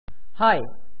Hi,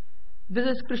 this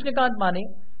is Krishnakant Mane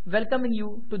welcoming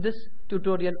you to this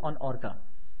tutorial on Orca.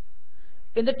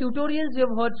 In the tutorials you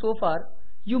have heard so far,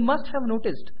 you must have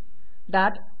noticed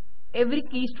that every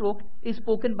keystroke is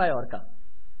spoken by Orca.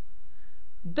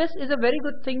 This is a very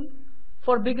good thing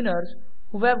for beginners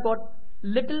who have got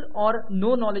little or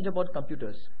no knowledge about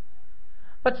computers.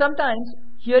 But sometimes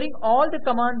hearing all the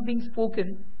commands being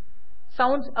spoken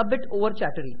sounds a bit over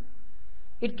chattery.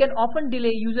 It can often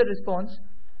delay user response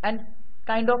and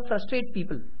kind of frustrate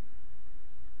people.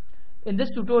 In this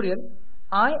tutorial,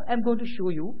 I am going to show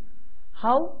you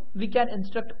how we can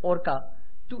instruct Orca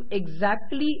to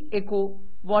exactly echo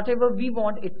whatever we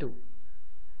want it to.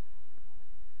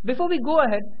 Before we go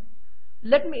ahead,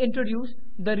 let me introduce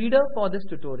the reader for this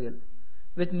tutorial.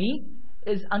 With me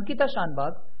is Ankita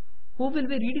Shanbag, who will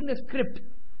be reading the script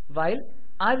while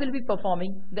I will be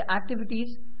performing the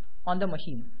activities on the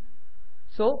machine.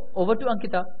 So, over to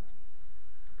Ankita.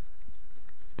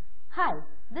 Hi,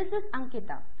 this is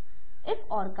Ankita. If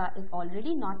Orca is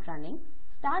already not running,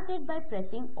 start it by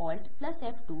pressing Alt plus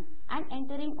F2 and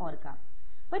entering Orca.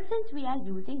 But since we are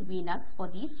using Linux for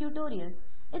these tutorials,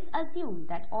 it's assumed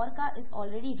that Orca is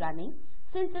already running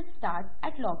since it starts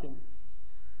at login.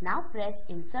 Now press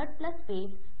Insert plus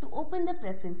Space to open the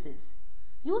preferences.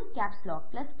 Use Caps Lock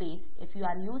plus Space if you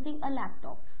are using a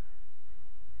laptop.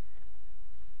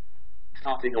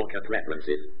 Starting Orca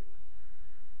preferences.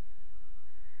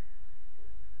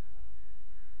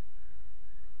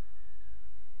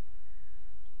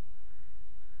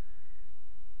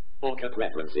 Orca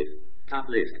preferences. Tab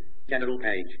list. General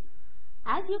page.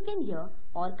 As you can hear,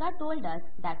 Orca told us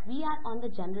that we are on the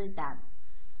General tab.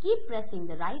 Keep pressing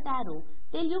the right arrow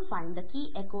till you find the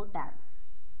Key Echo tab.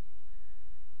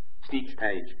 Speech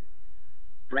page.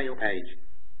 Braille page.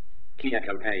 Key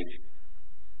Echo page.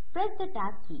 Press the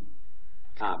tab key.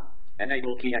 Tab.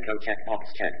 Enable Key Echo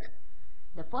checkbox checked.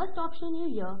 The first option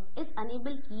you hear is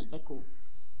Enable Key Echo.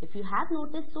 If you have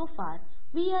noticed so far,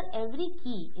 we hear every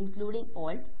key including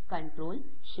Alt, Control,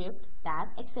 Shift, Tab,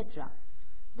 etc.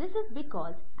 This is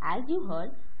because, as you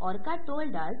heard, Orca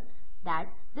told us that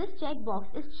this checkbox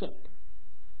is checked.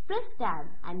 Press Tab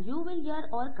and you will hear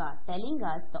Orca telling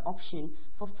us the option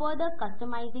for further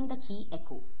customizing the key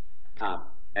echo. Tab.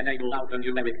 Enable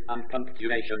alphanumeric and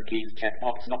punctuation keys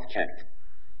checkbox not checked.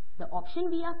 The option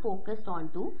we are focused on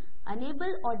to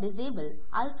enable or disable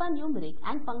alphanumeric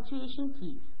and punctuation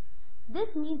keys.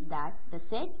 This means that the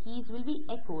said keys will be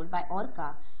echoed by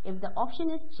Orca if the option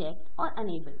is checked or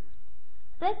enabled.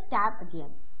 Press Tab again.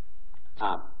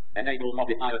 Tab. Enable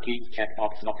modifier keys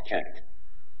checkbox not checked.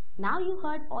 Now you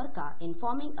heard Orca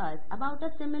informing us about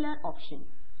a similar option.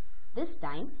 This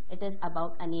time it is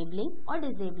about enabling or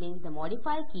disabling the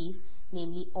modifier keys,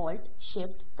 namely Alt,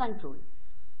 Shift, Control.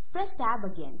 Press Tab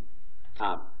again.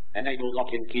 Tab. Enable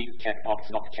lock-in keys checkbox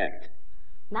not checked.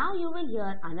 Now you will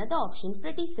hear another option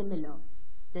pretty similar.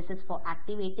 This is for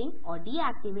activating or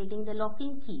deactivating the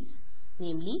locking keys,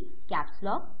 namely Caps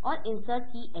Lock or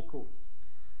Insert Key Echo.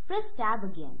 Press Tab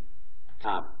again.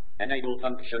 Tab. Enable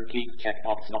function keys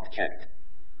checkbox not checked.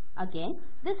 Again,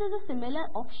 this is a similar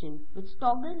option which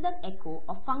toggles the echo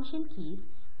of function keys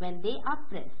when they are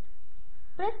pressed.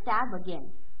 Press Tab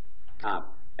again. Tab.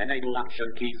 Enable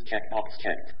action keys checkbox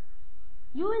checked.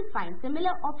 You will find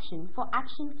similar option for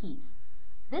action keys.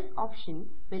 This option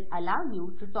will allow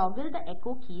you to toggle the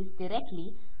echo keys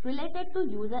directly related to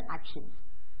user actions.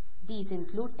 These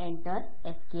include Enter,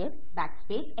 Escape,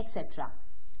 Backspace, etc.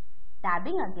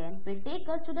 Tabbing again will take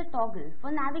us to the toggle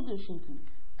for navigation keys.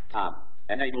 Tab.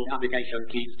 Enable navigation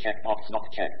keys checkbox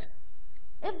not checked.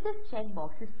 If this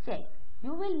checkbox is checked,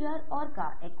 you will hear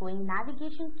Orca echoing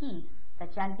navigation keys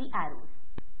such as the arrows.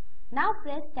 Now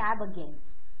press Tab again.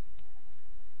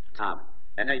 Tab.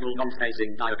 Enable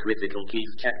non-spacing diacritical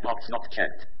keys checkbox not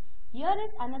checked. Here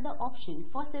is another option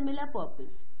for similar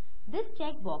purpose. This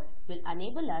checkbox will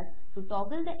enable us to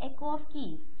toggle the echo of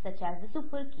keys such as the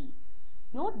super key.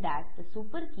 Note that the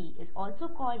super key is also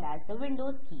called as the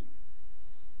Windows key.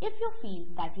 If you feel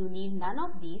that you need none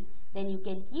of these, then you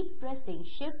can keep pressing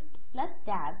Shift plus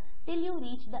Tab till you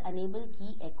reach the Enable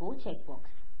Key Echo checkbox.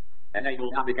 Enable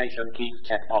navigation keys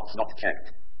checkbox not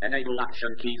checked. Enable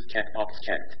action keys checkbox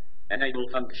checked. Enable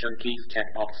function keys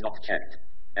checkbox not checked.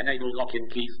 Enable lock-in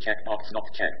keys checkbox not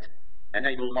checked.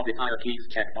 Enable modifier keys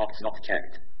checkbox not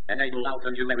checked. Enable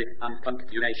alphanumeric and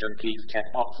punctuation keys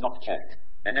checkbox not checked.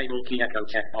 Enable key echo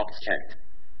checkbox checked.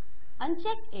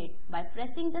 Uncheck it by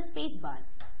pressing the spacebar.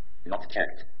 Not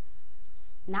checked.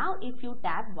 Now if you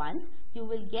tab once, you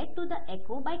will get to the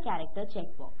echo by character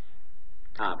checkbox.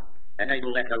 Tab.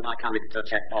 Enable echo by character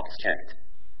checkbox checked.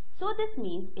 So this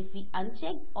means if we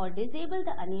uncheck or disable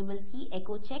the enable key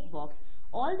echo checkbox,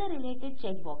 all the related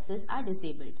checkboxes are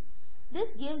disabled. This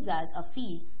gives us a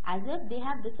feel as if they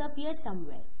have disappeared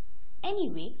somewhere.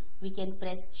 Anyway, we can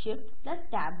press Shift plus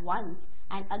Tab once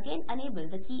and again enable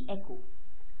the key echo.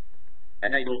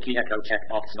 Enable key echo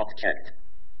checkbox not checked.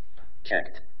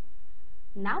 Checked.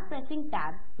 Now pressing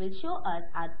Tab will show us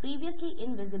our previously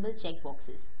invisible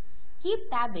checkboxes. Keep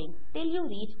tabbing till you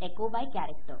reach echo by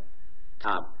character.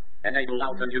 Tab. Enable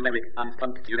alphanumeric and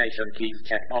punctuation keys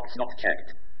checkbox not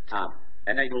checked. Tab.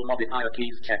 Enable modifier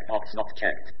keys checkbox not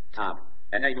checked. Tab.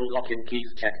 Enable lock-in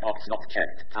keys checkbox not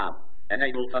checked. Tab.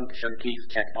 Enable function keys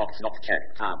checkbox not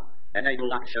checked. Tab.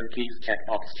 Enable action keys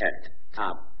checkbox checked.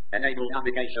 Tab. Enable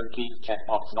navigation keys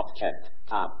checkbox not checked.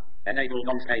 Tab. Enable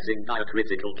non-spacing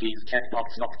diacritical keys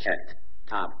checkbox not checked.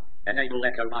 Tab. Enable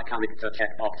echo by character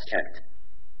checkbox checked.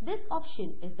 This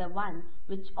option is the one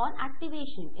which on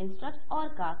activation instructs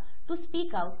Orca to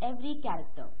speak out every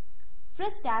character.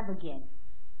 Press Tab again.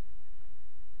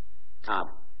 Tab.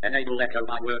 Enable echo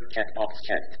by word checkbox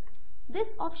checked. This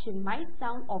option might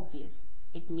sound obvious.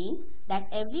 It means that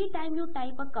every time you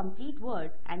type a complete word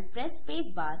and press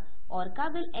spacebar, Orca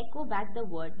will echo back the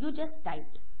word you just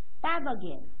typed. Tab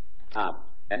again. Tab.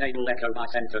 Enable echo by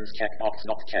sentence checkbox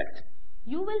not checked.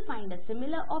 You will find a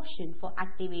similar option for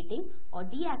activating or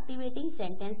deactivating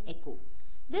sentence echo.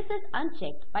 This is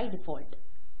unchecked by default.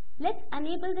 Let's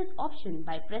enable this option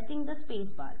by pressing the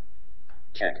spacebar.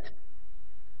 Checked.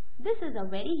 This is a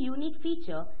very unique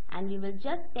feature and we will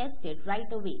just test it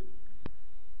right away.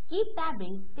 Keep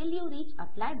tabbing till you reach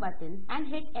Apply button and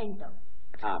hit Enter.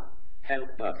 Tab.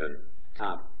 Help button.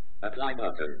 Tab. Apply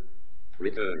button.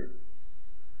 Return.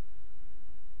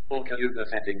 Orca user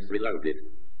settings reloaded.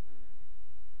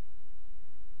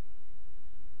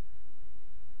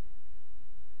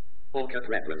 Orca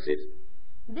preferences.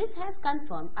 This has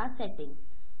confirmed our settings.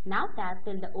 Now tap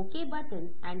till the OK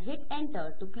button and hit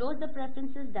Enter to close the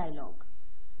Preferences dialog.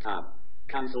 Tab.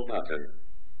 Cancel button.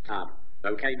 Tab.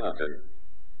 OK button.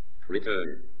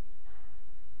 Return.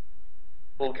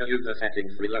 Orca user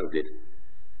settings reloaded.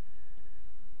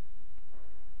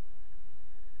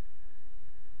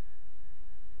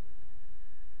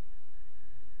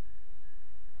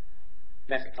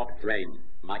 Desktop frame.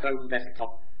 My home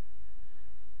desktop.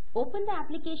 Open the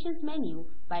Applications menu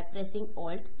by pressing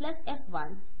Alt plus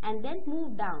F1 and then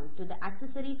move down to the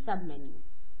Accessories submenu.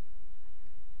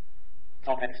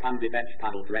 Top expanded edge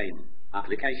panel frame.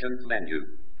 Applications menu.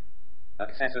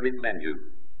 Accessories menu.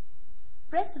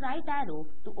 Press right arrow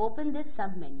to open this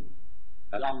submenu.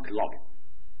 Alarm clock.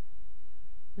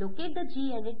 Locate the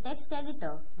gedit text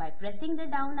editor by pressing the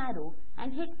down arrow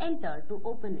and hit Enter to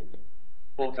open it.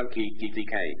 Auto key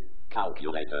GTK.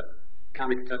 Calculator.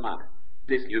 Character map.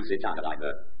 Disk usage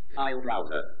analyzer. File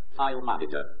browser. File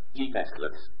manager.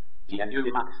 Gbesklets. GNU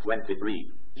Emacs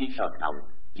 23. G shutdown.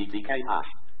 GTK hash.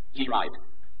 Gwrite.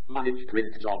 Manage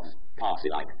print jobs.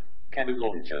 Parsilite. Kemu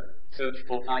launcher. Search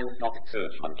for files.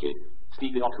 Search monkey.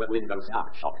 Speedy Opera window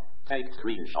snapshot. Take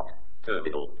screenshot.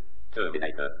 Terminal.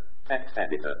 Terminator. Text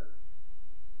editor.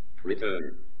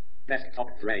 Return. Desktop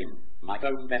frame. My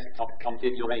home desktop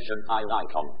configuration file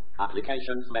icon.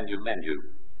 Applications menu.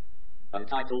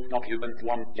 Untitled document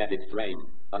 1 edit frame.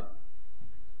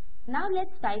 Now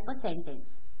let's type a sentence.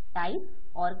 Type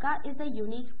Orca is a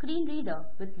unique screen reader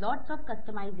with lots of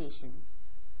customization.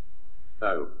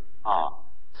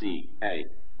 O-R-C-A.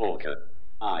 Orca.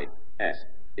 I-S.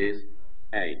 Is.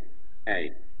 A.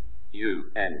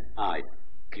 U-N-I-Q-U-E.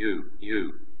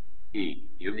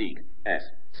 Unique.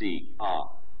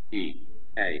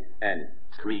 S-C-R-E-A-N.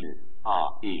 Screen.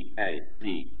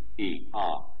 R-E-A-D-E-R.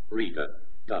 Reader.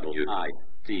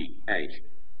 W-I-T-H.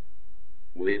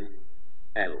 With.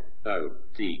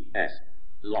 L-O-T-S.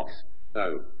 Lots.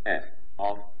 O-F.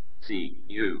 Of.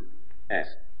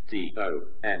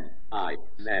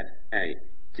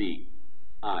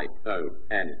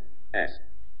 C-U-S-T-O-N-I-Z-A-T-I-O-N-S.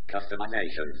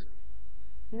 Customizations.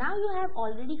 Now you have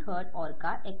already heard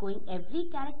Orca echoing every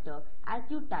character as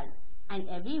you type and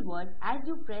every word as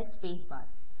you press spacebar.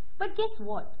 But guess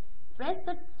what? Press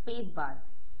the spacebar.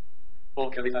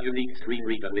 Orca is a unique screen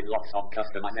reader with lots of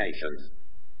customizations.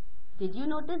 Did you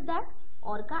notice that?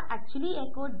 Orca actually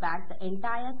echoed back the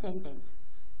entire sentence.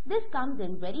 This comes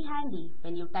in very handy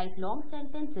when you type long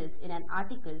sentences in an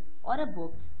article or a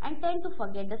book and tend to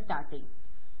forget the starting.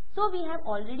 So we have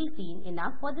already seen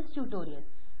enough for this tutorial.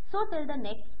 So till the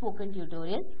next spoken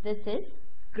tutorial, this is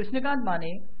Krishnakant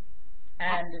Mane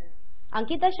and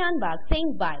Ankita Shanbag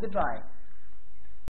saying bye. goodbye.